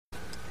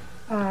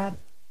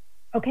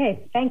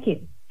Okay, thank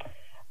you.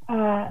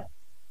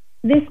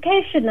 This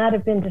case should not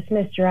have been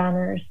dismissed, Your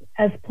Honors.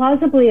 As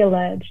plausibly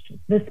alleged,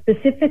 the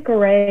specific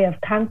array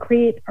of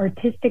concrete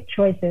artistic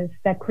choices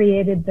that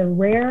created the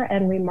rare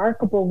and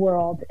remarkable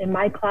world in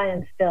my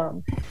client's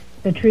film,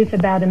 The Truth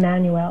About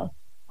Emmanuel,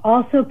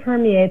 also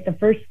permeate the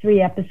first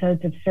 3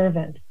 episodes of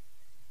Servant.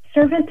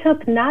 Servant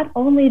took not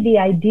only the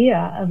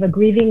idea of a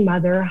grieving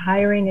mother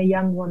hiring a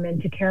young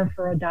woman to care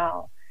for a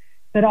doll,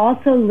 but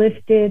also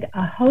lifted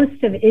a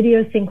host of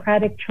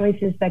idiosyncratic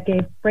choices that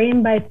gave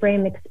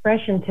frame-by-frame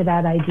expression to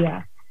that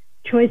idea,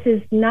 choices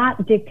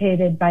not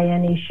dictated by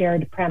any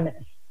shared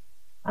premise.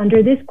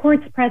 Under this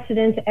court's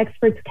precedent,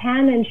 experts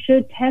can and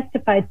should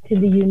testify to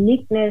the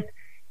uniqueness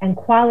and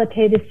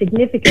qualitative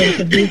significance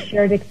of these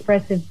shared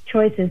expressive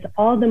choices,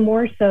 all the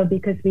more so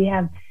because we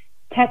have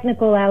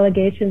technical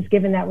allegations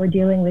given that we're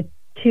dealing with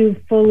 2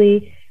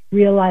 fully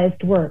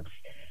realized works.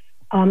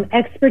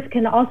 Experts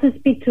can also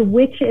speak to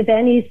which, if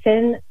any,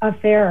 scènes are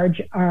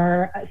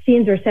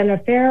scenes or scènes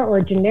affaires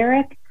or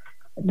generic.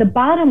 The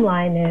bottom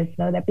line is,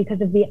 though, that because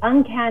of the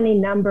uncanny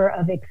number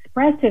of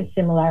expressive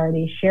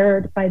similarities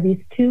shared by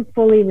these 2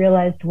 fully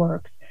realized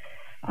works,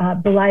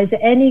 belies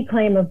any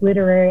claim of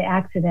literary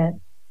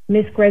accident,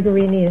 Ms.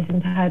 Gregorini is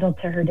entitled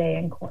to her day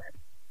in court.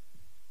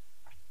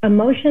 A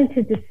motion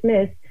to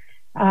dismiss,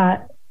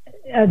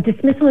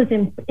 dismissal is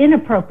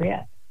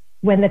inappropriate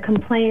when the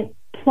complaint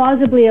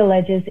plausibly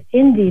alleges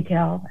in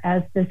detail,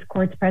 as this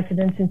court's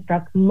precedents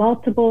instruct,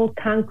 multiple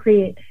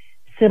concrete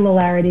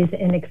similarities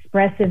in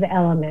expressive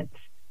elements.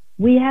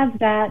 We have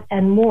that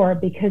and more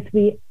because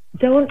we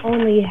don't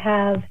only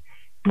have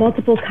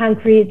multiple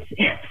concrete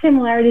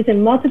similarities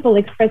and multiple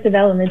expressive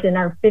elements in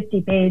our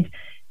 50-page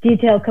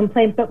detailed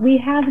complaint, but we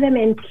have them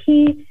in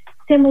key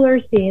similar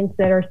scenes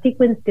that are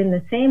sequenced in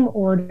the same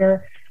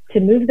order to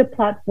move the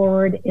plot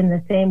forward in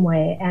the same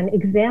way. And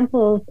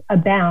examples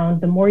abound.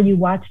 The more you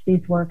watch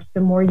these works,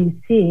 the more you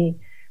see.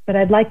 But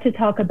I'd like to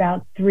talk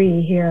about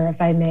 3 here,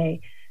 if I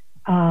may.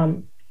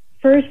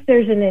 First,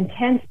 there's an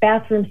intense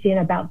bathroom scene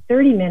about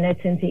 30 minutes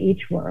into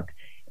each work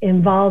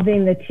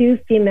involving the 2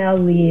 female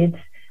leads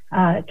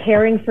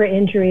caring for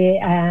injury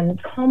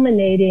and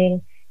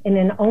culminating in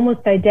an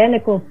almost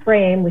identical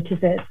frame, which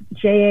is at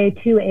JA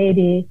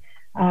 280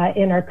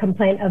 in our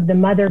complaint of the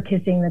mother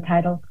kissing the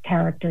title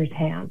character's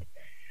hand.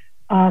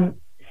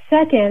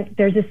 Second,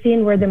 there's a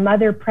scene where the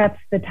mother preps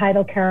the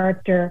title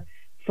character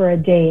for a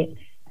date.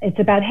 It's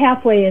about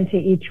halfway into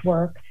each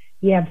work.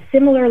 You have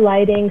similar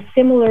lighting,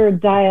 similar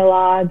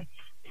dialogue,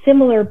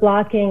 similar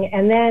blocking,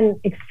 and then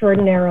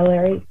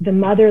extraordinarily, the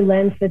mother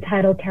lends the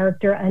title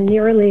character a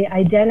nearly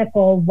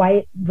identical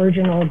white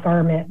virginal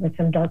garment with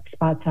some dark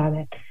spots on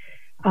it.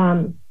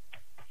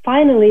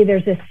 Finally,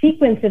 there's a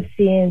sequence of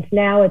scenes.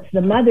 Now it's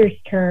the mother's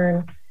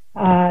turn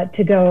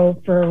to go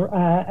for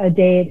a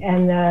date,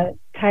 and the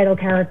title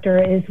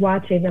character is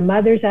watching. The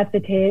mother's at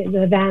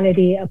the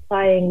vanity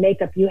applying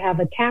makeup. You have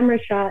a camera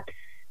shot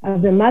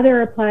of the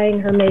mother applying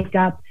her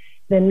makeup.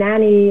 The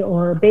nanny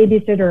or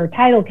babysitter or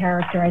title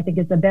character, I think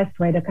is the best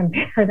way to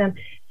compare them,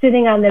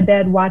 sitting on the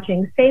bed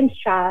watching. Same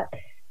shot.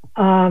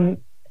 The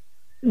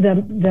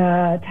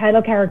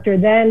title character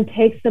then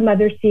takes the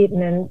mother's seat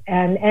and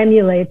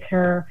emulates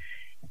her.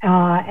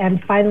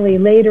 And finally,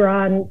 later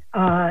on,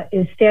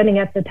 is standing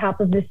at the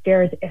top of the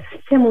stairs, a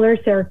similar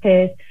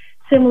staircase,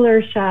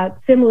 similar shot,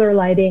 similar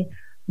lighting,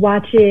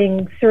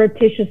 watching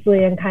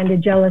surreptitiously and kind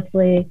of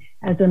jealously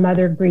as the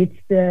mother greets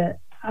the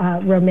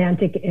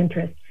romantic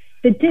interest.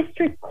 The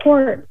district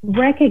court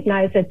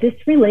recognized that this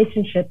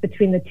relationship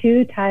between the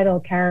 2 title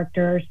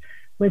characters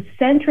was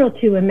central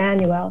to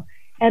Emmanuel,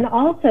 and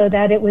also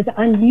that it was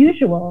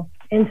unusual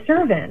in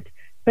Servant,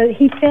 but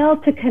he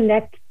failed to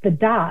connect the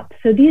dots.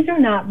 So these are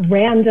not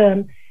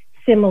random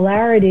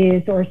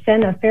similarities or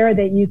scène affaire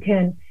that you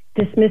can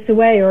dismiss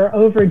away or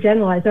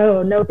overgeneralize.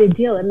 Oh, no big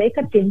deal. A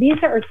makeup scene.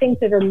 These are things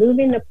that are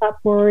moving the plot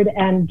forward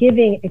and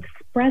giving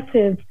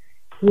expressive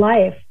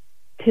life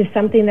to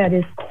something that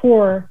is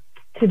core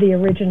to the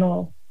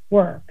original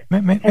work.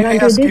 May I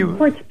ask this you,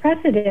 court's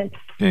precedent.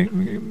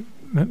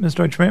 Ms.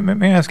 Deutsch,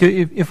 may I ask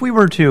you, if we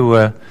were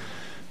to,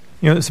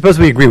 suppose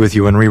we agree with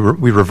you and we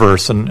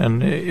reverse,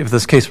 and if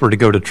this case were to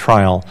go to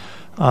trial,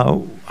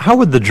 how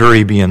would the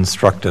jury be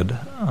instructed,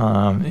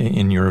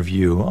 in your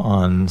view,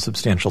 on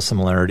substantial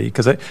similarity?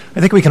 Because I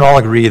think we can all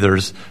agree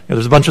there's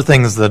a bunch of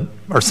things that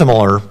are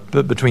similar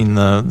between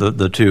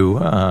the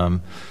 2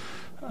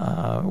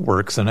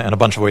 works and a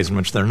bunch of ways in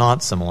which they're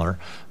not similar.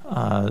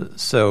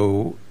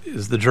 So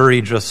is the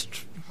jury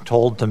just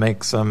told to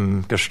make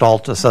some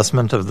gestalt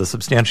assessment of the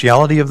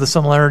substantiality of the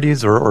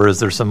similarities, or is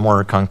there some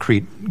more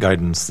concrete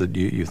guidance that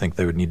you think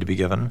they would need to be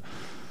given?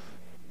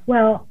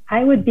 Well,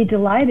 I would be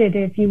delighted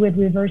if you would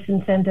reverse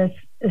and send us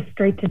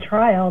straight to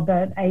trial,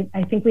 but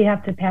I think we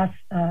have to pass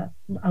a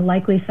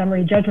likely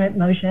summary judgment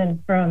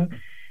motion from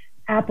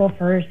Apple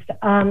first.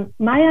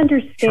 My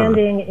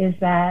understanding is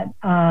that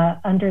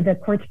under the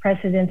court's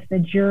precedents, the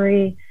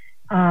jury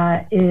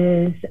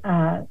is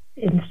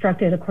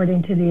instructed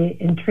according to the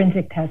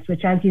intrinsic test,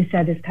 which, as you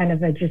said, is kind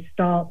of a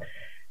gestalt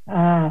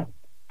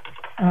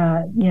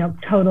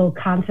total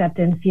concept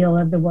and feel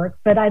of the work.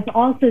 But I've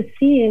also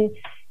seen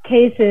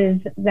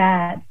cases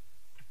that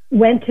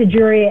went to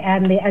jury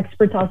and the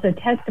experts also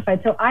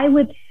testified. So I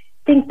would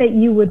think that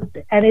you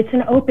would, and it's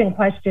an open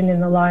question in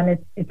the law, and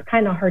it's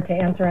kind of hard to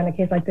answer on a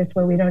case like this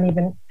where we don't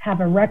even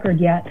have a record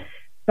yet.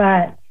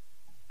 But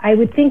I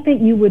would think that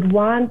you would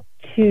want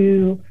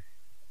to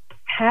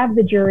have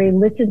the jury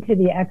listen to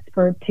the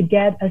expert to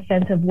get a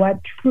sense of what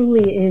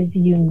truly is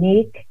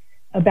unique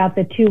about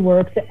the two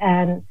works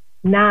and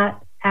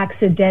not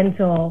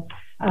accidental,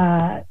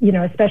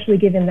 especially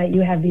given that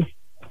you have these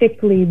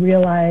thickly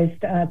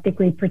realized,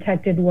 thickly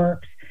protected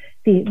works,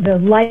 the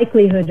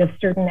likelihood of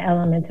certain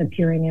elements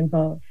appearing in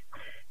both.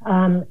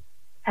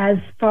 As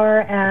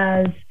far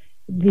as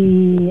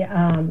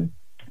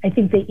I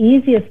think the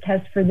easiest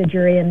test for the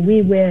jury, and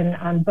we win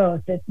on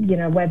both,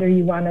 whether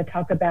you want to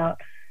talk about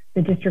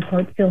the district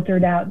court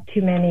filtered out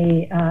too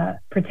many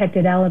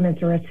protected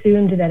elements or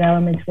assumed that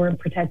elements weren't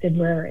protected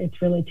where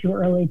it's really too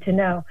early to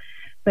know.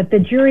 But the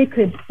jury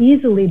could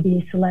easily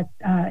be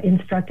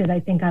instructed, I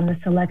think, on the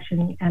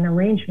selection and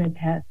arrangement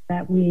test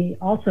that we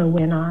also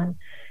win on.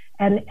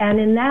 And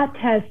in that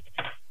test,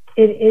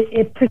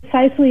 it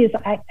precisely,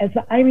 as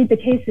I read the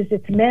cases,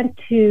 it's meant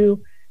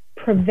to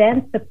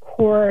prevent the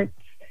courts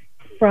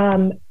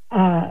from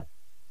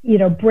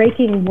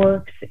breaking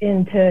works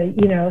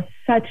into,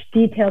 such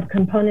detailed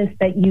components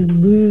that you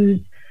lose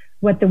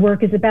what the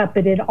work is about.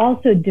 But it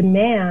also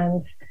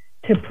demands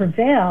to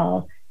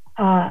prevail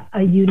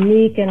a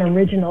unique and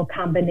original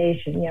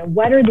combination.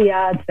 What are the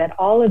odds that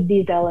all of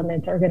these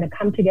elements are going to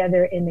come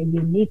together in a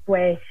unique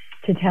way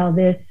to tell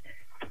this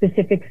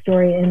specific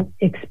story and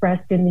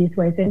expressed in these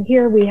ways? And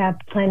here we have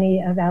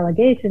plenty of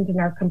allegations in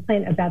our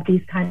complaint about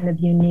these kind of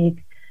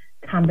unique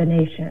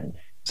combinations.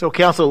 So,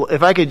 counsel,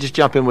 if I could just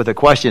jump in with a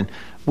question.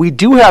 We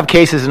do have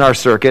cases in our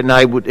circuit, and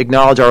I would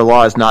acknowledge our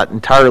law is not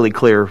entirely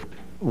clear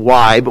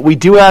why, but we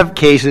do have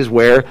cases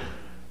where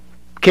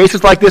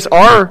cases like this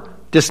are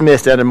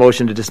dismissed at a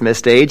motion to dismiss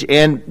stage,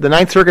 and the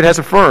Ninth Circuit has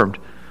affirmed.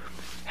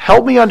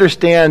 Help me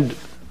understand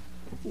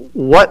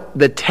what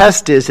the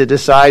test is to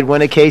decide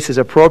when a case is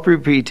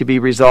appropriate to be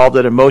resolved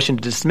at a motion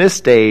to dismiss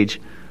stage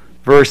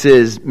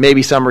versus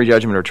maybe summary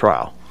judgment or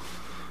trial.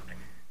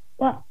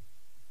 Well,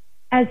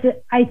 I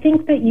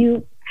think that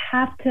you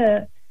have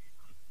to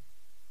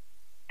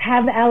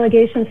have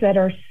allegations that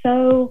are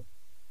so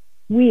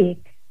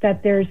weak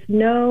that there's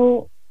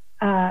no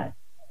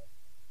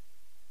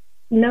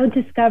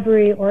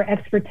discovery or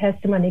expert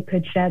testimony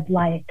could shed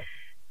light.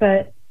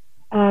 But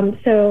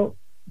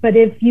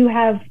if you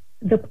have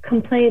the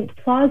complaint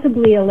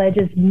plausibly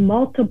alleges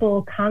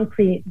multiple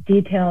concrete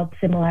detailed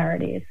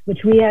similarities,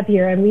 which we have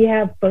here, and we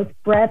have both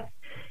breadth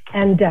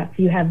and depth.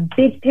 You have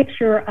big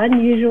picture,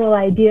 unusual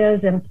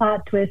ideas and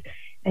plot twists,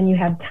 and you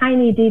have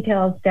tiny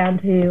details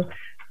down to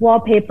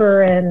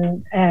wallpaper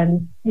and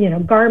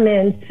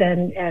garments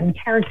and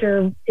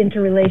character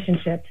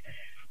interrelationships.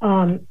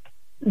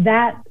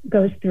 That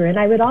goes through. And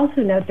I would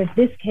also note that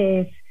this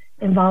case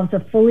involves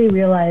a fully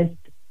realized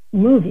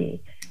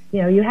movie.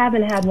 You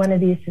haven't had one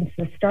of these since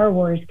the Star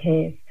Wars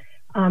case.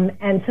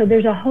 And so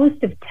there's a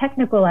host of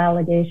technical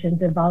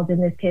allegations involved in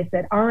this case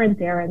that aren't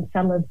there in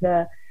some of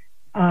the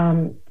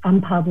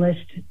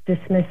unpublished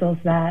dismissals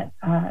that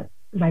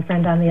my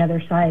friend on the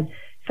other side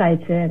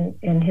cites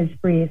in his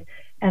brief.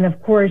 And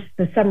of course,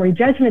 the summary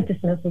judgment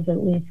dismissals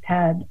at least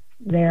had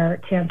their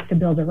chance to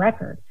build a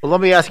record. Well,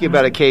 let me ask you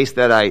about a case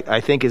that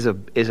I think is a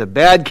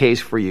bad case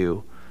for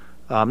you.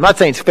 I'm not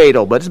saying it's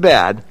fatal, but it's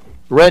bad.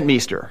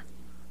 Rentmeester.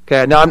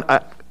 Okay, now I'm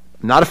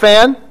not a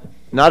fan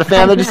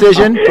of the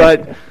decision,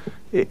 but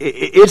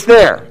it's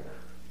there.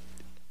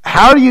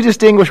 How do you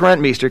distinguish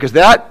Rentmeester? Because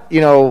that,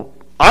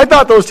 I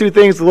thought those two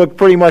things looked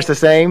pretty much the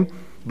same,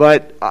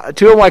 but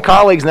two of my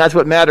colleagues, and that's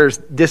what matters,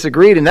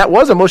 disagreed, and that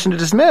was a motion to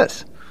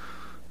dismiss.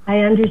 I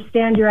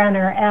understand, Your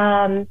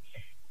Honor.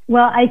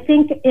 Well, I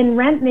think in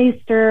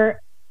Rentmeester,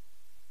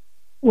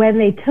 when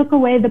they took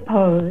away the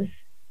pose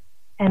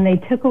and they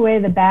took away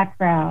the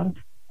background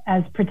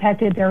as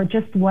protected, there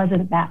just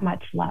wasn't that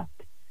much left.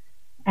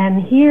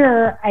 And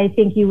here, I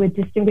think you would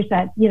distinguish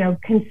that,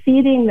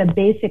 conceding the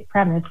basic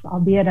premise,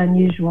 albeit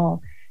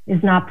unusual,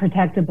 is not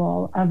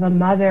protectable, of a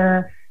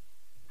mother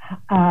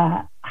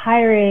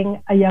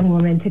hiring a young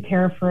woman to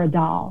care for a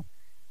doll.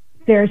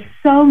 There's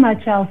so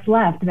much else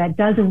left that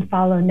doesn't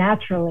follow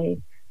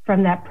naturally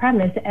from that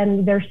premise.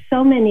 And there's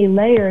so many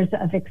layers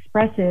of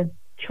expressive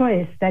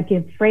choice that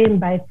give frame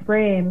by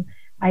frame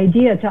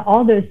idea to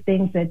all those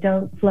things that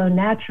don't flow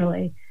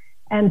naturally.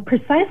 And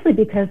precisely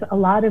because a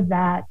lot of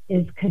that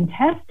is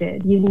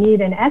contested, you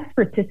need an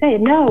expert to say,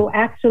 no,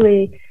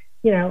 actually,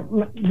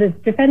 the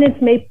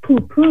defendants may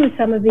poo-poo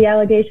some of the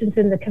allegations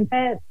in the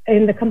complaint,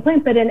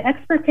 but an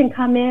expert can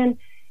come in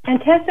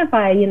and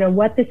testify,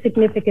 what the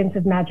significance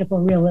of magical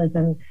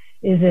realism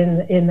is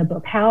in the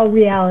book, how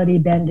reality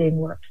bending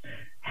works,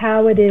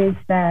 how it is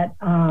that,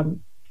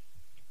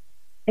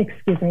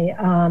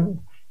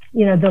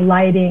 the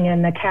lighting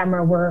and the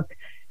camera work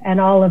and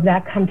all of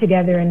that come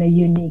together in a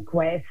unique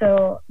way.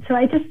 So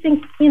I just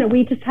think,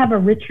 we just have a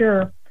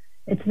richer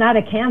it's not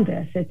a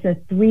canvas. It's a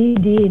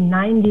 3D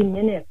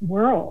 90-minute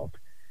world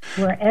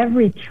where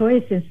every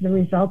choice is the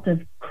result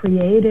of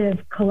creative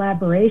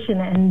collaboration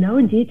and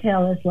no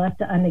detail is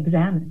left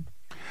unexamined.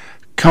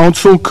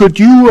 Counsel, could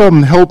you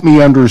help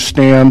me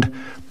understand,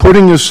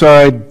 putting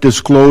aside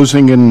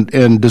disclosing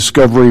and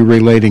discovery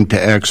relating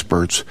to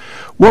experts,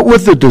 what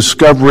would the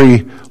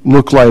discovery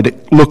look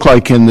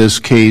like in this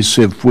case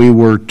if we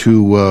were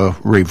to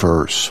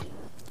reverse?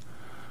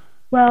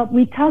 Well,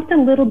 we talked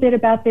a little bit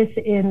about this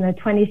in the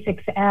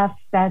 26F,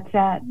 that's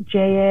at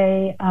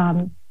JA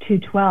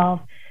 212,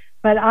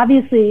 but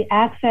obviously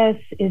access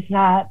is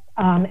not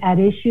at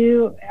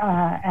issue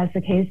as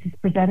the case is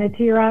presented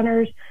to your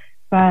honors,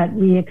 but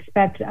we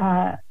expect,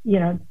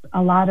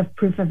 a lot of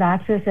proof of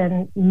access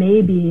and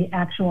maybe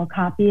actual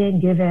copying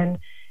given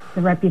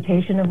the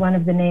reputation of one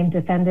of the named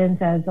defendants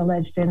as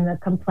alleged in the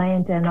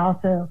complaint. And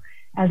also,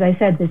 as I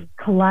said, this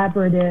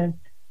collaborative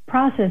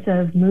process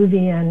of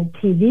movie and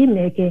TV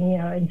making,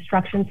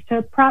 instructions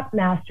to prop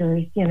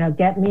masters,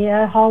 get me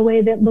a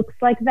hallway that looks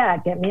like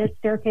that, get me a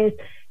staircase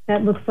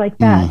that looks like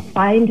that,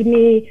 find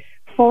me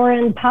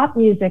foreign pop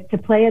music to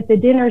play at the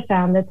dinner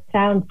sound that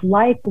sounds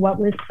like what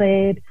was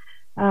played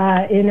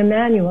in a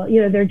manual.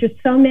 There are just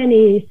so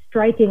many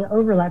striking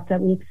overlaps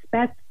that we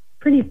expect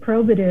pretty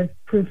probative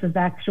proof of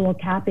actual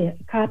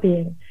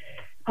copying.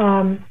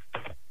 And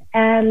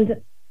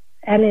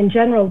in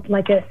general,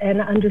 like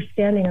an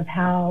understanding of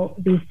how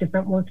these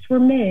different works were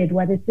made,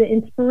 what is the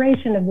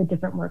inspiration of the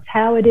different works,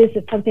 how it is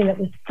that something that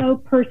was so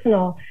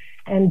personal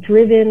and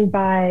driven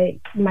by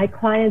my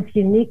client's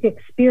unique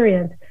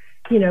experience,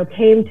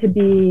 came to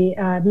be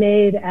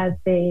made as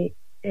they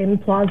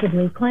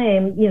implausibly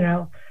claim,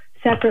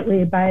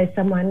 separately by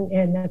someone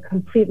in a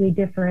completely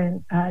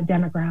different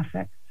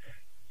demographic.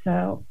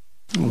 So,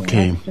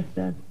 okay,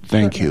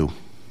 thank you.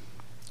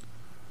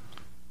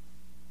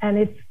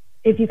 And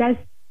if you guys,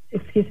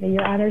 excuse me,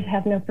 your honors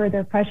have no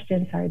further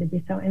questions, sorry to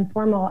be so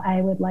informal,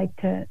 I would like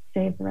to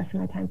save the rest of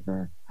my time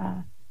for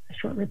a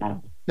short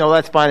rebuttal. No,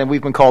 that's fine, and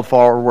we've been called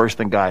far worse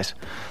than guys.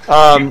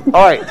 All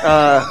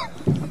right,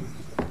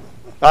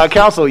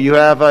 counsel, you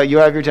have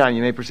your time.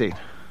 You may proceed.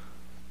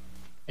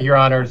 Your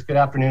honors, good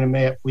afternoon, and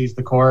may it please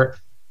the court.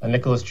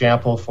 Nicholas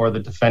Jampel for the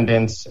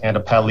defendants and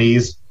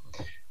appellees.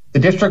 The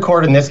district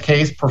court in this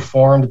case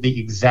performed the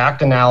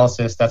exact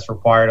analysis that's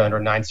required under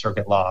Ninth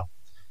Circuit law.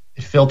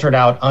 It filtered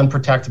out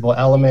unprotectable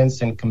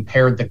elements and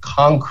compared the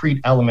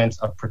concrete elements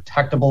of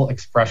protectable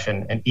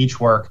expression in each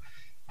work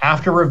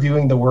after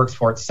reviewing the works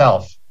for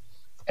itself.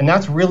 And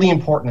that's really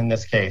important in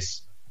this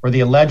case, where the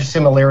alleged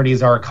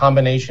similarities are a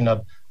combination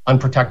of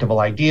unprotectable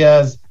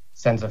ideas,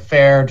 sense of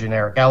fair,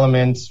 generic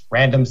elements,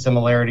 random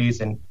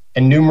similarities, and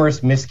numerous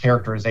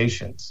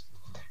mischaracterizations.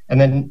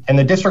 And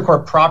the district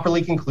court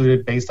properly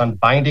concluded, based on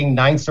binding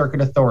Ninth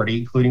Circuit authority,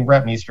 including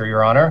Rentmeester,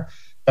 Your Honor,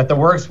 that the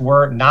works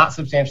were not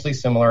substantially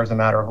similar as a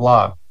matter of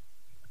law.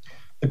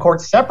 The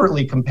court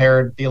separately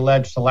compared the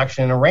alleged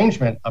selection and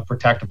arrangement of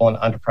protectable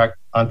and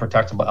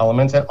unprotectable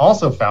elements and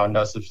also found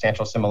no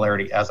substantial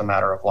similarity as a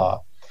matter of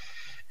law.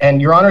 And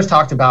Your Honors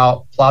talked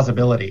about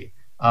plausibility.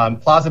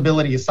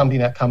 Plausibility is something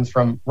that comes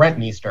from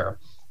Rentmeester.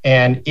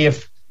 And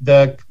if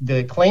the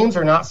claims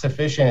are not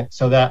sufficient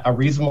so that a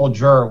reasonable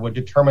juror would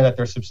determine that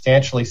they're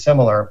substantially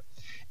similar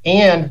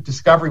and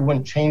discovery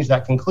wouldn't change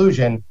that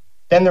conclusion,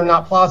 then they're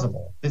not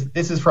plausible.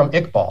 This is from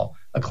Iqbal.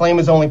 A claim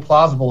is only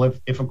plausible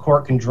if a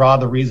court can draw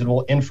the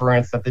reasonable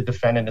inference that the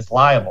defendant is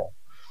liable.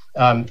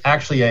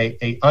 Actually,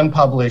 a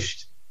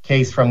unpublished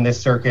case from this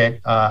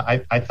circuit,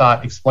 I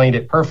thought explained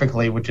it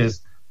perfectly, which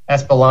is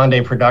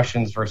Espelande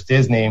Productions versus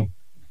Disney.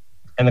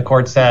 And the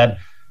court said,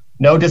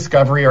 no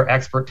discovery or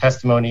expert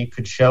testimony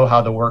could show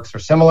how the works are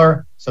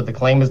similar, so the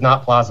claim is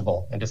not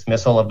plausible, and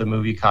dismissal of the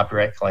movie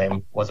copyright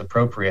claim was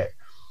appropriate.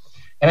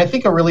 And I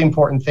think a really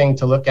important thing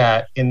to look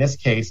at in this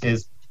case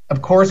is,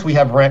 of course, we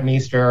have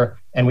Rentmeester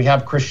and we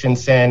have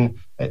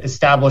Christensen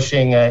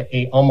establishing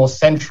a almost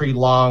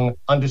century-long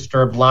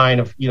undisturbed line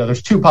of,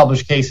 there's two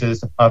published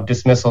cases of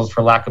dismissals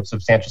for lack of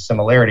substantial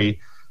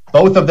similarity.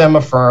 Both of them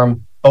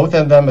affirm, both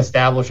of them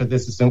establish that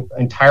this is an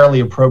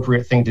entirely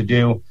appropriate thing to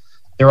do.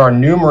 There are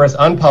numerous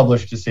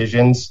unpublished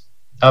decisions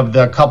of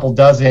the couple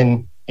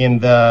dozen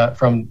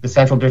from the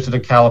Central District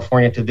of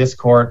California to this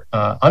court,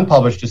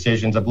 unpublished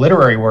decisions of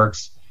literary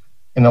works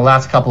in the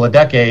last couple of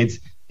decades.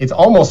 It's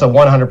almost a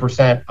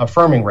 100%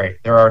 affirming rate.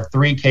 There are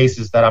 3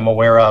 cases that I'm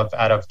aware of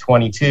out of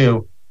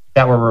 22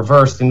 that were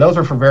reversed, and those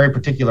are for very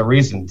particular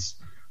reasons.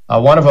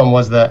 One of them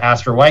was the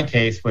Astor White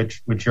case,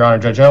 which Your Honor,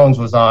 Judge Owens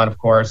was on, of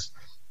course,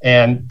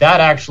 and that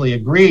actually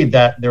agreed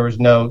that there was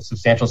no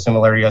substantial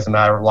similarity as a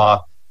matter of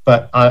law,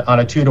 but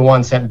on a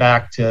 2-to-1 sent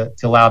back to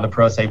allow the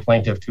pro se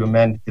plaintiff to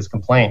amend his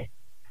complaint.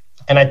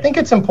 And I think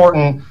it's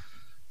important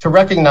to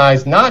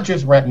recognize not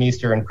just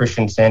Rentmeester and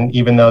Christensen,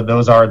 even though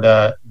those are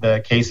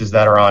the cases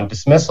that are on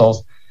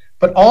dismissals,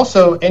 but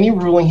also any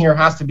ruling here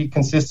has to be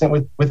consistent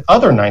with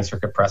other Ninth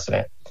Circuit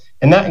precedent.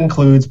 And that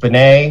includes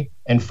Benet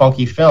and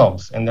Funky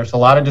Films. And there's a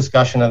lot of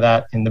discussion of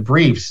that in the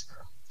briefs.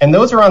 And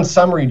those are on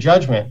summary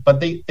judgment,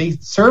 but they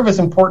serve as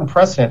important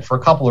precedent for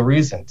a couple of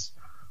reasons.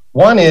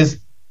 One is,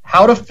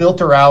 how to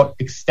filter out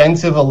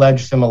extensive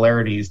alleged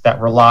similarities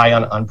that rely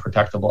on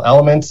unprotectable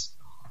elements.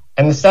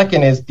 And the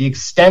second is the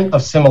extent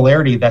of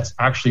similarity that's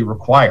actually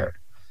required.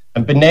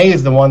 And Benet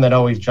is the one that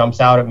always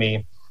jumps out at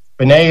me.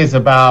 Benet is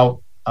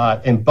about,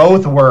 in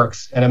both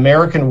works, an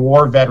American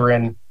war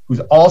veteran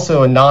who's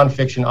also a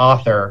nonfiction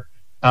author,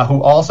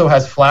 who also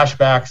has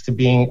flashbacks to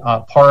being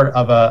part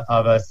of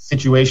a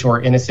situation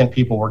where innocent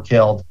people were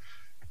killed,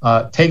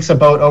 takes a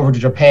boat over to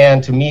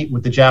Japan to meet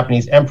with the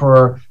Japanese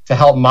emperor to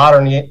help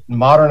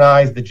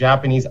modernize the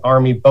Japanese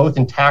army, both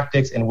in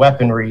tactics and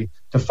weaponry,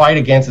 to fight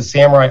against a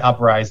samurai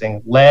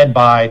uprising led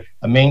by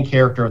a main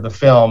character of the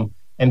film.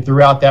 And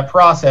throughout that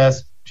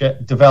process,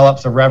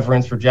 develops a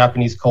reverence for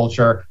Japanese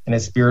culture and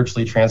is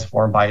spiritually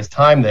transformed by his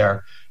time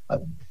there.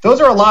 Those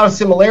are a lot of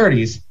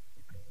similarities.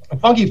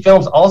 Funky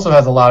Films also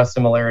has a lot of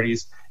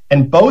similarities,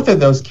 and both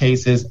of those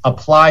cases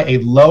apply a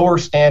lower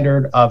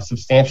standard of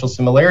substantial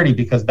similarity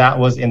because that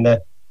was in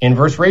the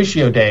inverse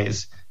ratio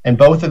days. And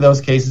both of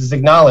those cases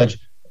acknowledge,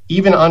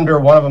 even under,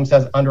 one of them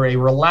says, under a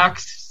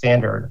relaxed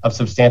standard of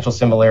substantial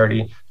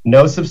similarity,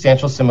 no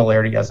substantial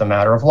similarity as a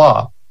matter of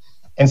law.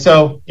 And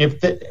so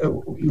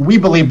we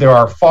believe there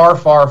are far,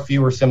 far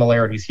fewer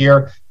similarities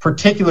here,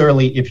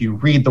 particularly if you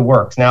read the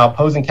works. Now,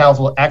 opposing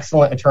counsel,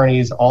 excellent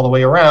attorneys all the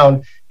way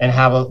around, and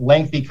have a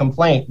lengthy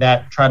complaint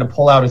that try to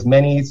pull out as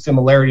many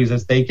similarities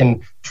as they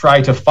can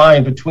try to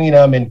find between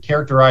them and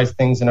characterize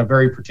things in a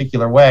very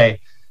particular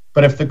way.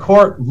 But if the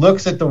court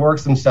looks at the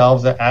works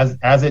themselves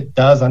as it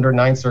does under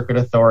Ninth Circuit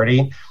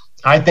authority,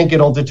 I think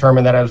it'll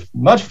determine that it has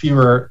much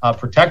fewer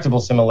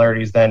protectable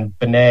similarities than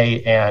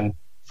Benet and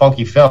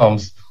Funky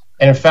Films.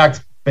 And in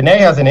fact, Benet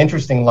has an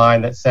interesting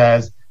line that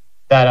says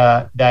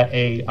that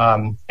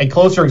a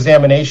closer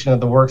examination of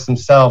the works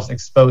themselves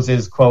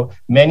exposes, quote,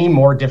 many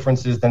more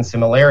differences than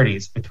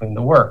similarities between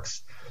the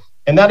works.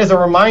 And that is a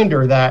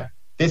reminder that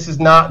this is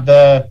not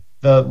the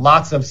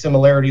lots of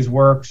similarities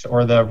works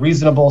or the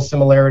reasonable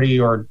similarity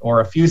or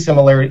a few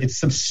similarity.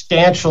 It's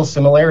substantial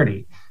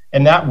similarity.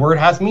 And that word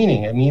has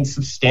meaning. It means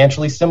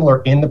substantially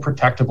similar in the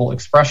protectable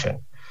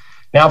expression.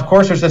 Now, of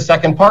course, there's a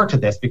second part to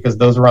this because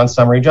those are on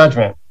summary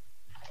judgment.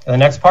 And the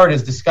next part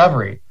is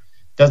discovery.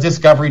 Does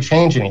discovery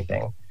change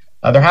anything?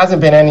 There hasn't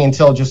been any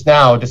until just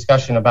now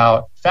discussion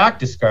about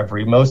fact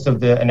discovery. Most of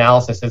the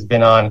analysis has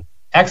been on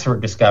expert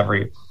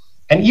discovery.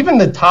 And even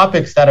the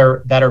topics that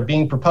are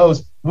being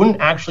proposed wouldn't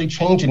actually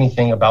change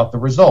anything about the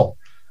result.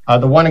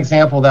 The one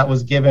example that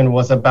was given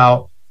was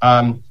about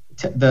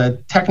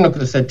the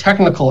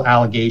technical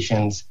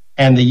allegations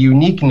and the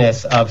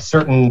uniqueness of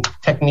certain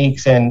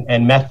techniques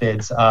and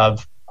methods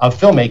of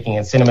filmmaking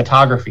and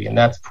cinematography, and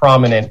that's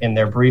prominent in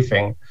their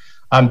briefing.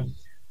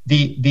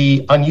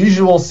 The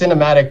unusual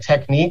cinematic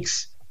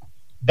techniques,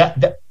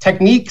 that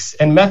techniques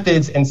and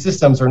methods and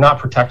systems are not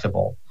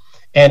protectable.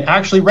 And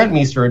actually,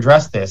 Rentmeester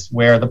addressed this,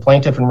 where the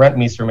plaintiff in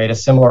Rentmeester made a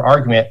similar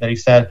argument that he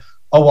said,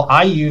 oh, well,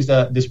 I used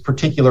this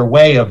particular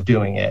way of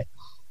doing it.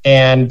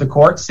 And the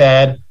court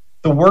said,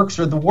 the works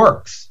are the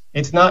works.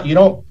 It's not, you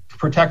don't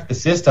protect the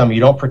system, you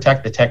don't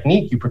protect the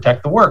technique, you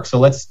protect the work. So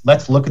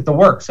let's look at the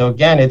work. So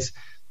again,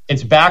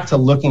 it's back to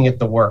looking at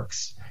the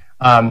works.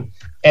 And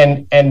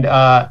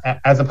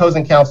as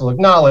opposing counsel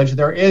acknowledged,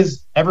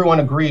 everyone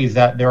agrees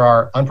that there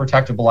are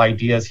unprotectable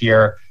ideas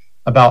here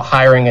about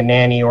hiring a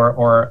nanny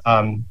or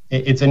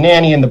it's a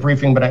nanny in the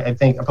briefing, but I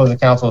think opposing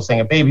counsel is saying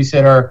a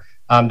babysitter,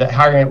 that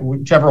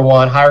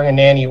hiring a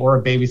nanny or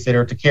a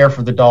babysitter to care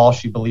for the doll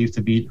she believes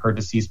to be her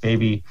deceased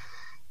baby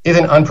is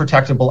an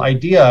unprotectable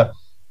idea.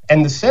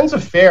 And the sense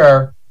of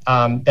fair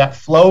that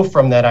flow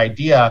from that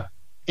idea,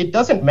 it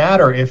doesn't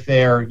matter if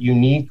they're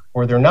unique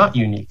or they're not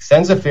unique.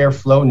 Sense of fair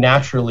flow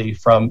naturally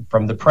from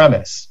the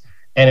premise.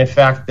 And in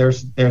fact,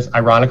 there's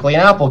ironically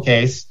an Apple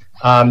case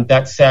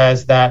that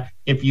says that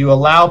if you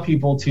allow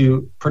people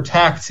to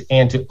protect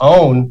and to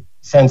own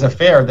sense of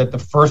fair, that the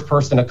first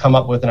person to come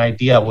up with an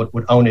idea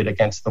would own it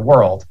against the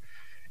world.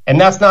 And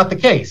that's not the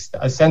case.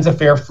 A sense of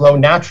fair flow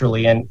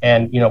naturally.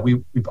 And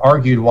we've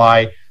argued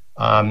why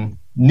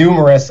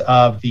numerous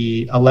of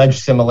the alleged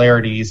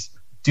similarities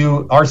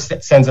are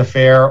sense of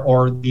fair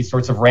or these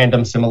sorts of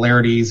random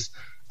similarities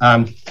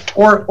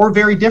or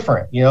very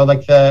different.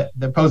 Like the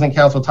opposing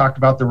counsel talked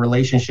about the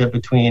relationship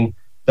between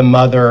the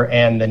mother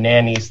and the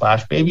nanny /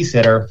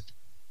 babysitter.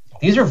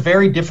 These are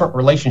very different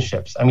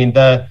relationships. I mean,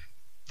 the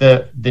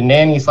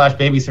nanny /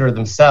 babysitter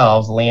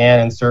themselves,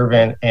 Leanne and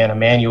Servant and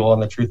Emmanuel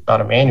and the Truth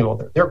About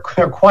Emmanuel, they're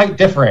quite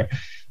different.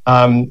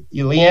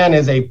 Leanne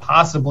is a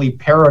possibly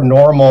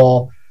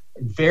paranormal,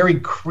 very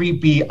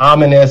creepy,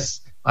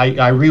 ominous. I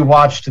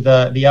rewatched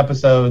the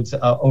episodes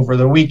over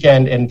the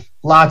weekend, and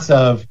lots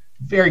of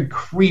very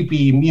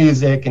creepy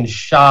music and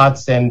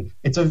shots, and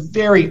it's a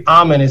very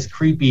ominous,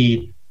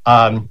 creepy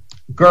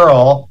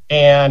girl,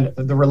 and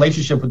the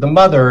relationship with the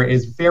mother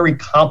is very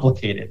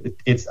complicated.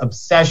 It's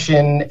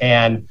obsession,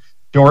 and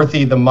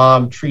Dorothy, the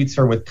mom, treats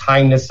her with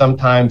kindness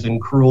sometimes and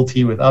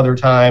cruelty with other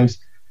times,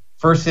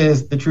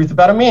 versus The Truth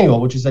About Emmanuel,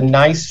 which is a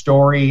nice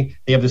story.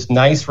 They have this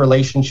nice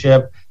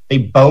relationship. They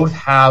both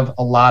have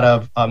a lot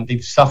of,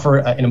 they've suffered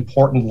an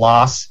important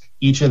loss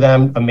each of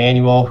them,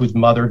 Emmanuel, whose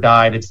mother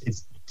died.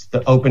 It's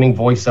the opening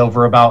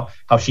voiceover about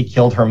how she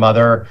killed her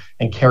mother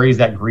and carries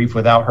that grief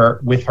with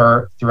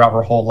her throughout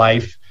her whole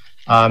life.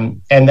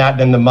 And that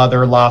then the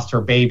mother lost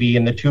her baby,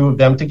 and the two of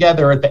them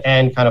together at the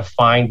end kind of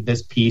find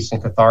this peace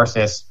and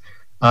catharsis.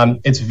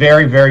 It's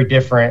very, very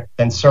different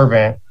than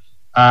Servant.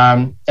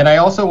 And I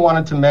also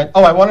wanted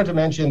to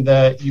mention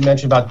that you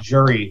mentioned about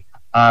jury.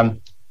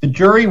 The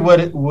jury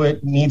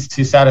would needs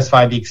to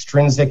satisfy the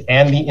extrinsic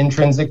and the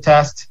intrinsic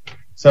test.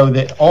 So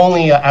that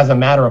only as a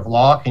matter of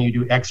law can you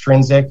do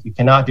extrinsic. You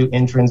cannot do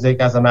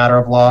intrinsic as a matter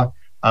of law.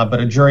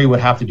 But a jury would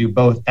have to do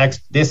both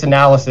this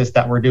analysis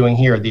that we're doing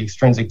here, the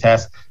extrinsic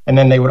test, and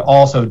then they would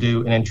also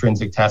do an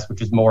intrinsic test,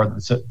 which is more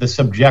the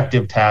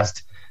subjective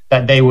test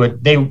that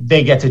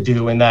they get to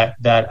do, and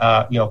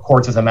that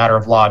courts as a matter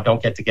of law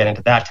don't get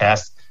into that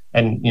test,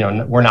 and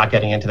we're not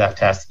getting into that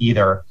test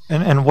either.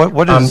 And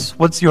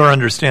what's your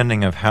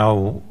understanding of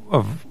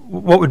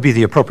what would be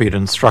the appropriate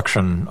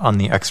instruction on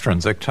the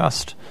extrinsic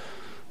test?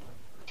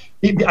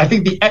 I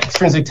think the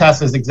extrinsic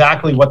test is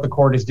exactly what the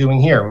court is doing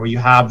here, where you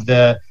have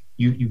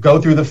you go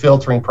through the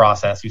filtering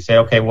process. You say,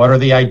 okay, what are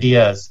the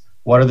ideas?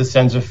 What are the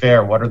sense of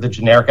fair? What are the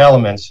generic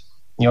elements?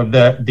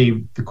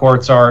 The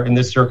courts are in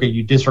this circuit,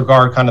 you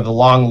disregard kind of the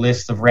long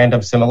list of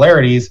random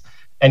similarities,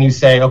 and you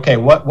say, okay,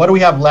 what do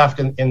we have left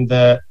in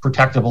the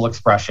protectable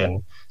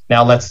expression?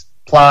 Now let's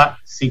plot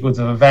sequence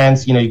of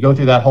events. You go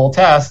through that whole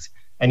test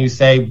and you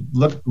say,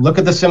 look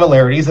at the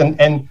similarities,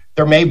 and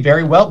there may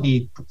very well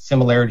be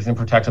similarities in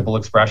protectable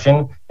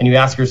expression, and you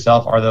ask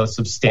yourself, are those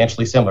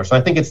substantially similar? So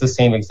I think it's the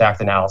same exact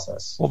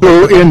analysis.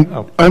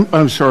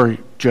 I'm sorry,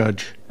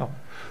 Judge.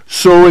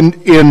 So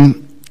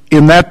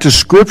in that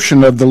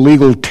description of the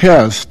legal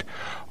test,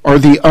 are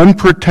the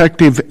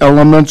unprotective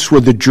elements,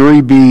 would the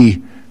jury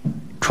be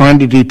trying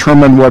to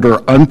determine what are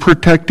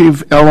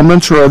unprotective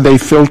elements, or are they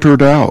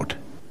filtered out?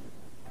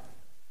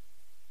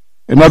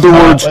 In other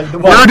words,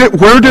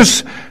 where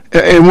does,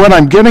 and what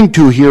I'm getting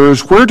to here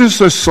is, where does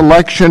the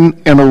selection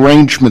and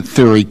arrangement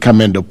theory come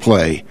into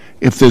play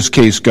if this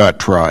case got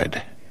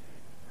tried?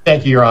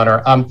 Thank you, Your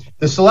Honor.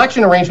 The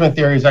selection arrangement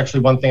theory is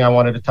actually one thing I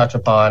wanted to touch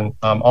upon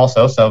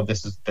also, so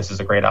this is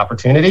a great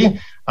opportunity.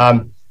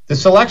 The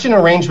selection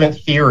arrangement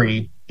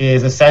theory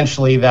is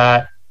essentially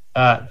that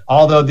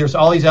although there's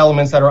all these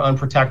elements that are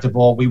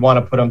unprotectable, we want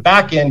to put them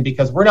back in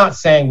because we're not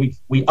saying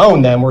we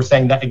own them. We're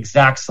saying that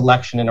exact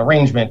selection and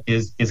arrangement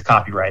is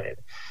copyrighted.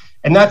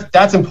 And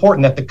that's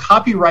important, that the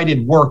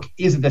copyrighted work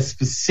is the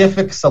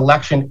specific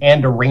selection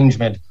and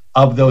arrangement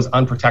of those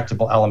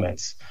unprotectable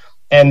elements.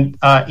 And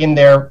in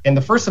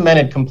the First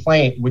Amendment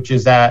complaint, which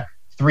is at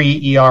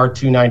 3 ER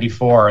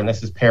 294, and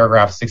this is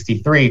paragraph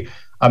 63,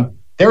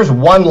 there's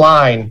one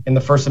line in the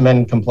First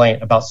Amendment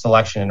complaint about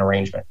selection and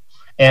arrangement.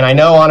 And I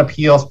know on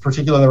appeals,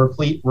 particularly in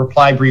the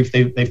reply brief,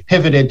 they've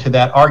pivoted to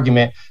that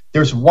argument.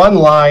 There's one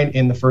line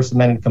in the First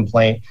Amendment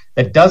complaint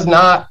that does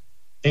not,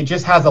 it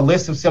just has a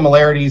list of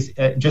similarities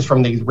just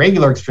from the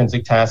regular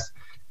extrinsic test,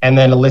 and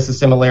then a list of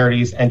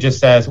similarities, and just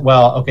says,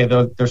 well, okay,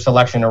 there's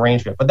selection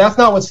arrangement. But that's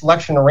not what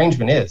selection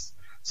arrangement is.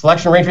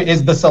 Selection arrangement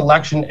is the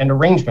selection and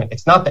arrangement.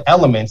 It's not the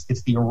elements,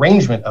 it's the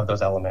arrangement of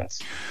those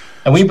elements.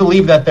 And we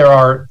believe that there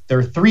are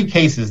three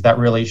cases that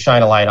really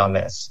shine a light on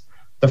this.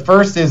 The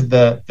first is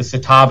the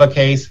Satava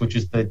case, which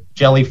is the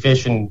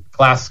jellyfish and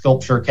glass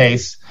sculpture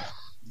case.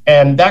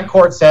 And that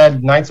court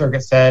said, Ninth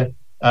Circuit said,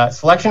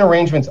 selection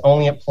arrangement's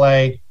only at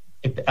play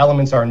if the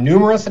elements are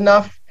numerous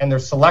enough and their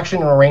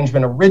selection and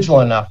arrangement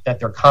original enough that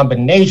their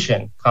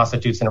combination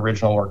constitutes an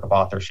original work of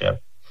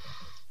authorship.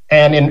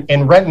 And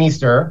in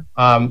Rentmeester,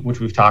 which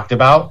we've talked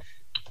about,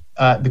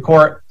 the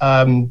court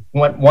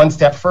went one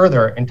step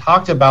further and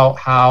talked about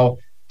how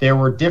there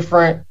were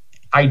different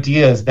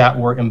ideas that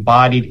were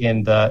embodied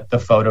in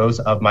the photos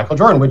of Michael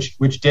Jordan,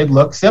 which did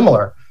look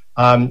similar.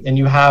 And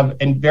you have,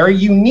 and very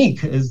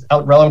unique, is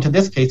relevant to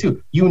this case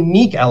too,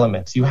 unique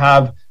elements. You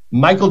have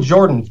Michael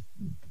Jordan,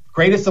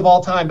 greatest of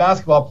all time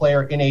basketball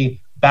player, in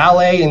a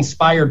ballet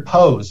inspired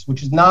pose,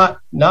 which is not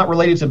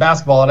related to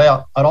basketball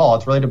at all.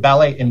 It's related to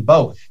ballet in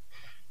both.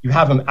 You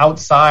have him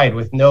outside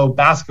with no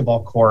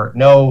basketball court,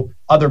 no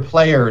other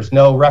players,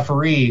 no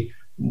referee,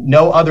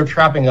 no other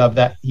trapping of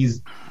that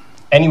he's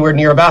anywhere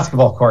near a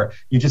basketball court.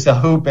 You just a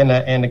hoop and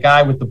a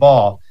guy with the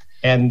ball,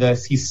 and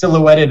he's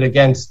silhouetted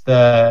against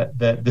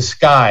the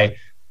sky.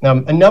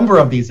 A number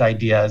of these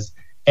ideas,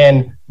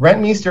 and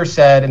Rentmeester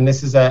said, and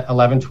this is at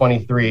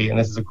 1123, and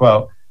this is a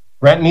quote: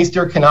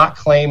 Rentmeester cannot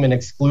claim an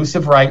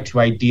exclusive right to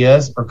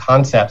ideas or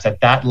concepts at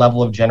that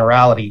level of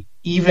generality,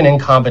 even in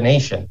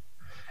combination.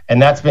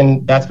 And that's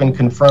been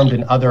confirmed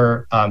in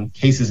other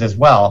cases as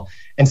well.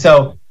 And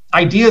so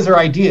ideas are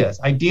ideas.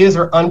 Ideas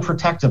are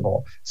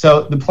unprotectable.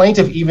 So the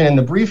plaintiff, even in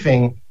the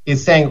briefing,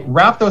 is saying,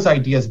 wrap those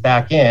ideas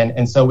back in,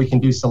 and so we can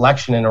do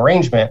selection and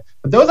arrangement.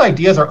 But those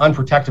ideas are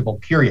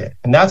unprotectable, period.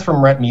 And that's from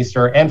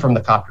Rentmeester and from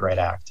the Copyright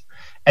Act.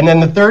 And then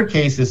the third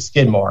case is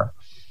Skidmore.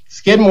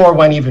 Skidmore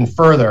went even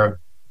further,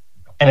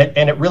 and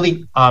it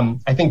really,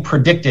 I think,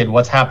 predicted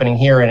what's happening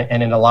here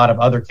and in a lot of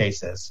other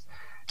cases.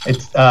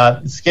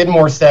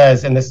 Skidmore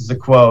says, and this is a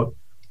quote,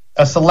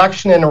 A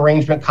selection and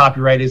arrangement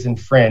copyright is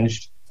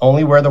infringed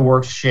only where the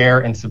works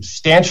share in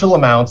substantial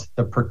amounts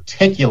the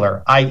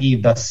particular, i.e.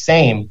 the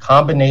same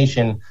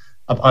combination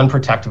of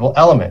unprotectable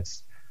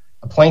elements.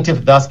 A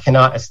plaintiff thus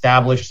cannot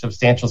establish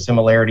substantial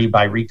similarity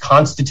by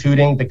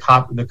reconstituting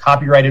the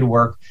copyrighted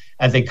work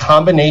as a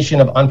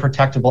combination of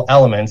unprotectable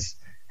elements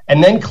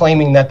and then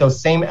claiming that those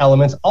same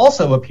elements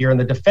also appear in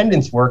the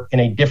defendant's work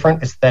in a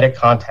different aesthetic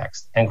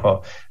context, end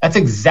quote. That's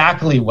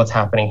exactly what's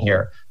happening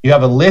here. You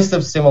have a list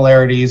of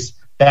similarities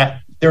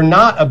that they're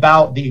not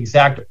about the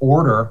exact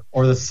order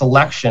or the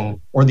selection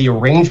or the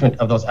arrangement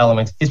of those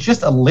elements. It's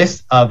just a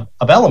list of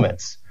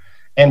elements.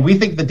 And we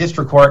think the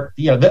district court,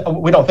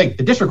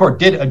 the district court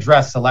did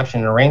address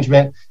selection and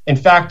arrangement. In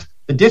fact,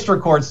 the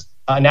district court's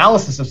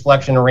analysis of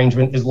selection and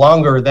arrangement is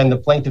longer than the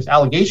plaintiff's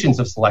allegations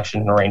of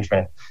selection and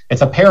arrangement.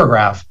 It's a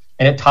paragraph,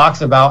 and it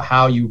talks about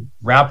how you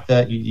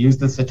use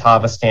the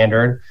Satava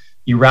standard,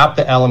 you wrap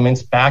the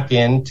elements back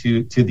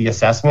into the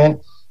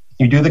assessment,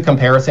 you do the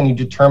comparison, you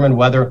determine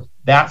whether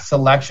that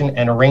selection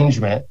and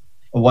arrangement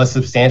was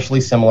substantially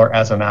similar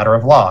as a matter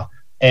of law.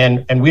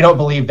 And we don't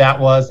believe that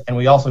was, and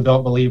we also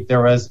don't believe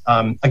there was,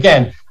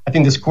 again, I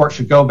think this court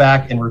should go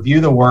back and review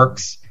the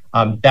works.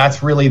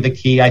 That's really the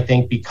key, I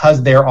think,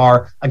 because there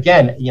are,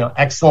 again,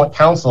 excellent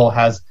counsel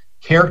has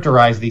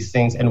characterized these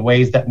things in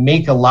ways that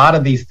make a lot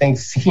of these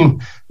things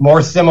seem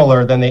more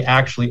similar than they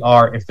actually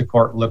are if the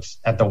court looks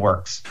at the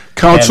works.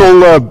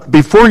 Counsel,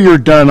 before you're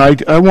done,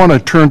 I want to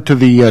turn to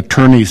the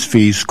attorney's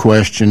fees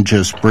question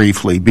just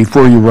briefly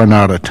before you run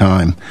out of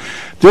time.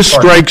 This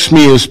strikes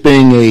me as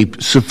being a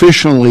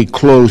sufficiently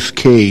close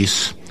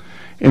case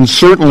and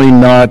certainly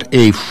not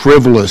a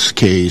frivolous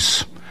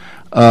case,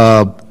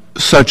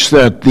 such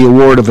that the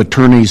award of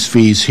attorney's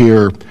fees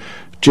here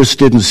just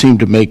didn't seem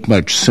to make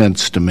much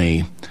sense to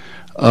me.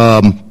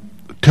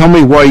 Tell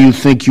me why you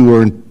think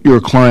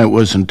your client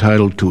was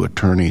entitled to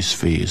attorney's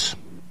fees.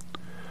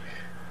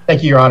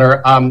 Thank you, Your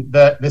Honor.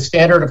 The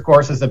standard, of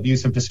course, is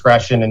abuse of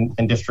discretion,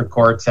 and district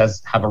courts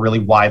have a really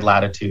wide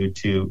latitude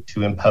to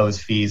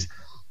impose fees.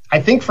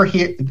 I think for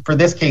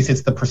this case,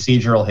 it's the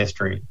procedural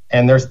history,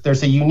 and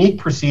there's a unique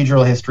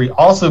procedural history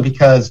also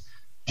because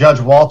Judge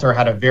Walter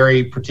had a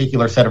very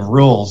particular set of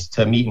rules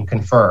to meet and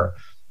confer.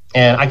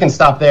 And I can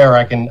stop there.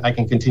 I can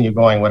continue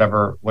going.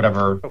 Whatever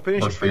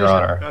works for Your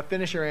Honor.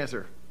 Finish your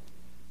answer.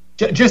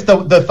 Just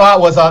the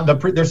thought was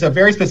there's a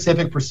very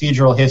specific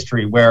procedural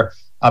history where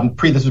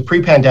this was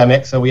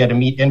pre-pandemic, so we had to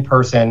meet in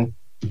person,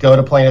 go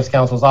to plaintiff's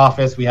counsel's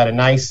office. We had a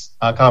nice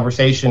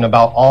conversation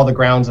about all the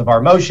grounds of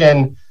our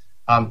motion.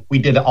 We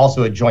did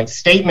also a joint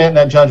statement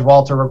that Judge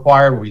Walter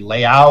required, where we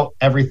lay out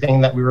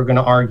everything that we were going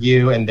to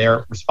argue and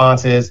their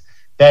responses.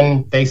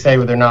 Then they say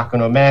they're not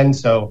going to amend,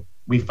 so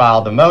we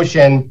filed the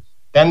motion.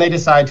 Then they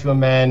decide to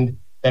amend.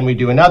 Then we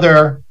do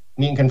another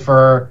meet and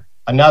confer,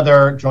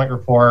 another joint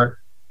report,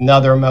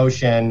 another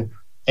motion.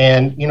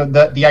 And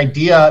the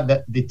idea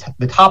that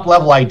the top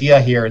level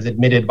idea here is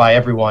admitted by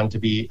everyone to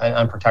be an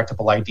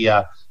unprotectable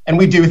idea, and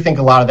we do think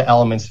a lot of the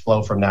elements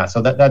flow from that.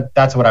 So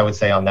that's what I would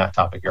say on that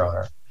topic, Your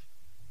Honor.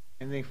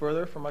 Anything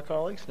further from my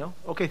colleagues? No.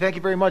 Okay. Thank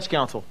you very much,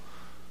 counsel.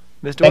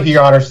 Ms. Deutsch? Thank you,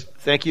 Your Honors.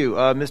 Thank you,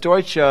 Ms.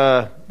 Deutsch.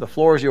 The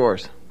floor is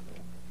yours.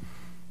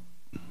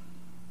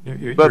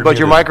 But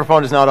your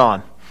microphone is not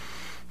on.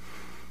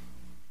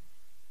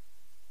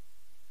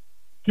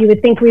 You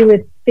would think we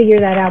would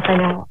figure that out by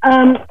now.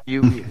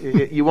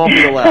 You won't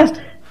be the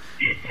last.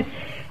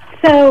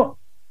 So,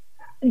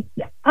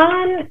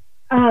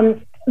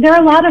 there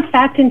are a lot of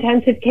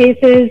fact-intensive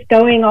cases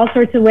going all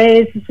sorts of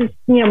ways. This is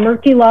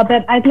murky law,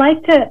 but I'd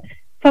like to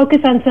focus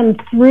on some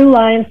through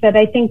lines that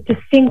I think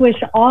distinguish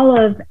all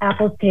of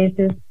Apple's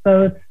cases,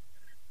 both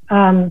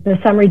the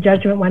summary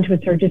judgment ones,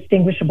 which are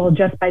distinguishable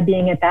just by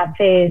being at that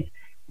phase,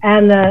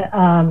 and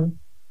the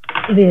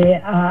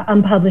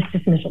unpublished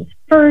dismissals.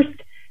 First,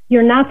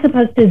 you're not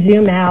supposed to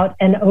zoom out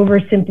and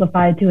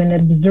oversimplify to an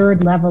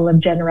absurd level of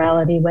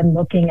generality when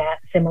looking at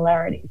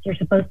similarities. You're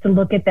supposed to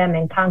look at them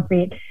in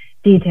concrete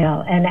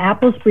detail, and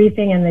Apple's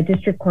briefing and the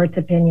district court's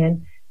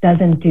opinion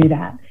doesn't do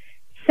that.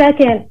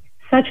 Second,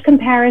 such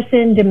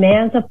comparison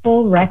demands a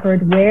full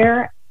record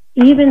where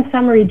even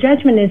summary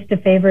judgment is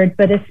disfavored,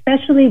 but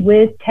especially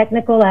with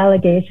technical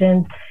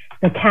allegations,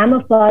 the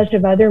camouflage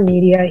of other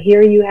media.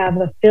 Here you have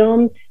a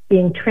film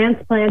being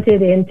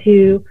transplanted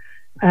into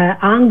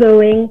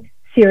ongoing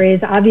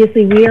series.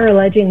 Obviously, we are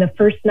alleging the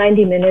first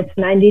 90 minutes,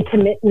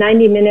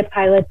 90-minute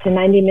pilot to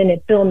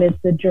 90-minute film is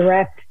the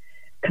direct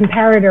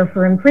comparator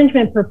for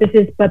infringement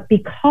purposes, but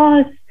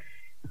because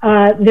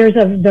there's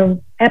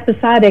the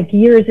episodic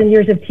years and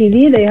years of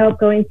TV they hope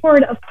going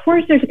forward, of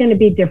course there's going to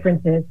be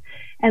differences.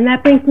 And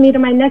that brings me to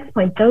my next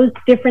point. Those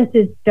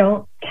differences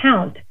don't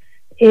count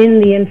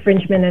in the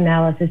infringement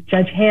analysis.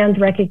 Judge Hand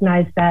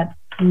recognized that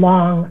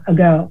long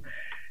ago.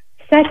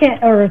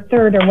 Second or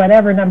third or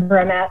whatever number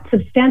I'm at,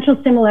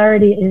 substantial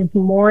similarity is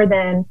more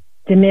than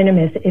de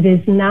minimis. It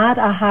is not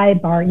a high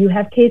bar. You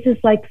have cases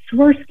like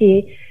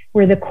Swirsky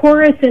where the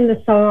chorus in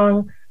the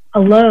song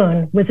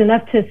alone was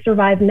enough to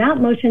survive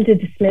not motion to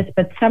dismiss,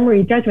 but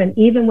summary judgment,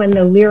 even when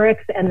the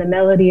lyrics and the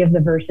melody of the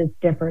verses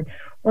differed.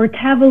 Or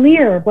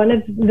Cavalier, one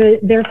of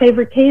their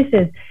favorite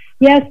cases.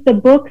 Yes, the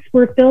books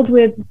were filled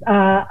with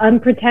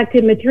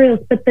unprotected materials,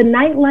 but the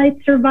Nightlight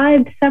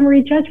survived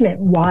summary judgment.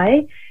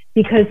 Why?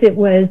 Because it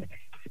was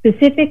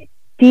specific,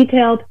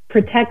 detailed,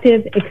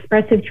 protective,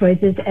 expressive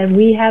choices, and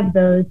we have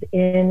those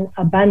in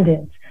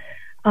abundance.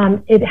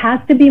 It has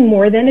to be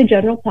more than a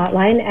general plot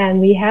line,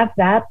 and we have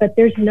that, but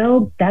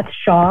that's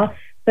Shaw,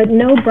 but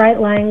no bright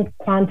line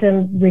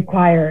quantum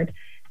required.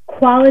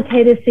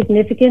 Qualitative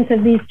significance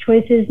of these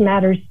choices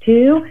matters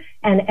too,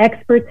 and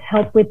experts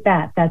help with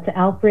that. That's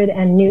Alfred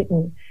and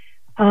Newton.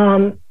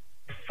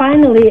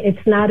 Finally,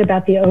 it's not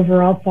about the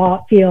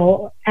overall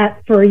feel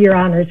for Your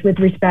Honors with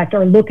respect,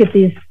 or look at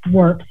these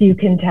works, you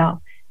can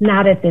tell.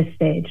 Not at this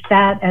stage.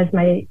 That, as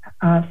my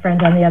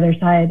friend on the other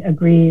side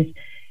agrees,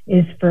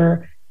 is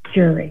for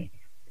jury.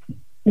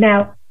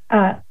 Now,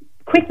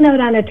 quick note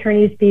on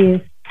attorney's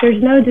fees.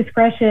 There's no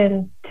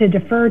discretion to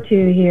defer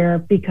to here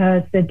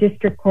because the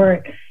district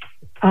court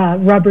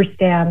rubber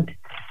stamped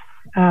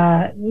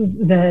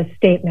the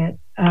statement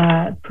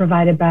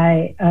provided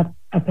by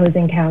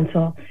opposing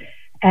counsel.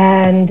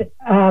 And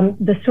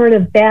the sort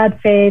of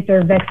bad faith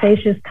or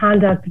vexatious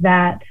conduct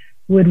that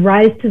would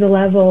rise to the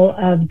level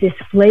of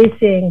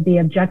displacing the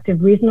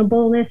objective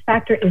reasonableness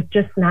factor is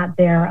just not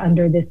there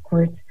under this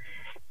court's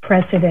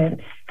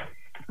precedent.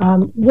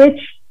 Which,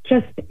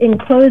 just in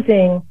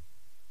closing,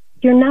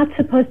 you're not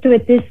supposed to,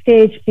 at this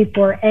stage,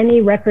 before any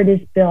record is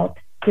built,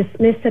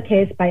 dismiss a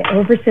case by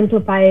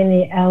oversimplifying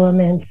the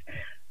elements,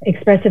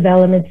 expressive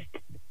elements,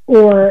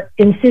 or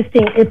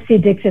insisting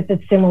ipsy dixit that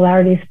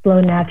similarities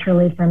flow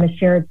naturally from a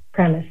shared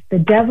premise. The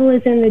devil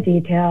is in the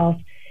details.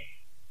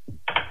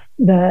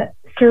 The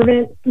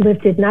servant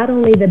lifted not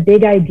only the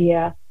big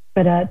idea,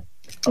 but an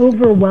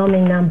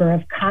overwhelming number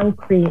of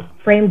concrete,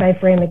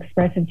 frame-by-frame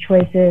expressive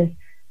choices,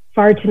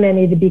 far too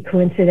many to be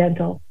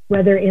coincidental,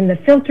 whether in the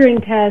filtering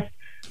test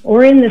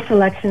or in the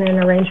selection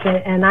and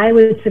arrangement. And I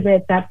would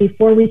submit that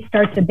before we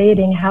start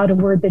debating how to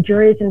word the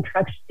jury's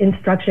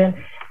instruction,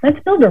 let's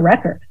build a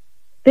record.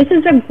 This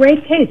is a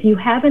great case. You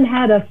haven't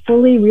had a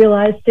fully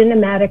realized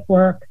cinematic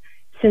work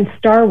since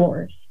Star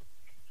Wars.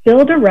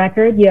 Build a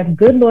record. You have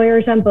good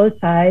lawyers on both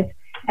sides,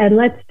 and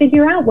let's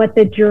figure out what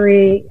the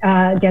jury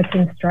gets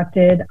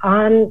instructed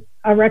on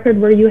a record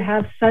where you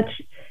have such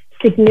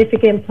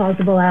significant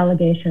plausible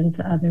allegations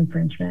of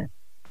infringement.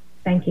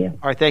 Thank you.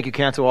 All right, thank you,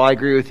 counsel. Well, I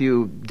agree with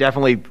you.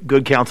 Definitely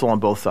good counsel on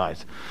both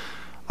sides.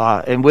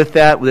 And with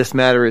that, this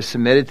matter is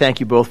submitted. Thank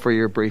you both for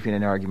your briefing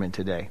and argument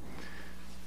today.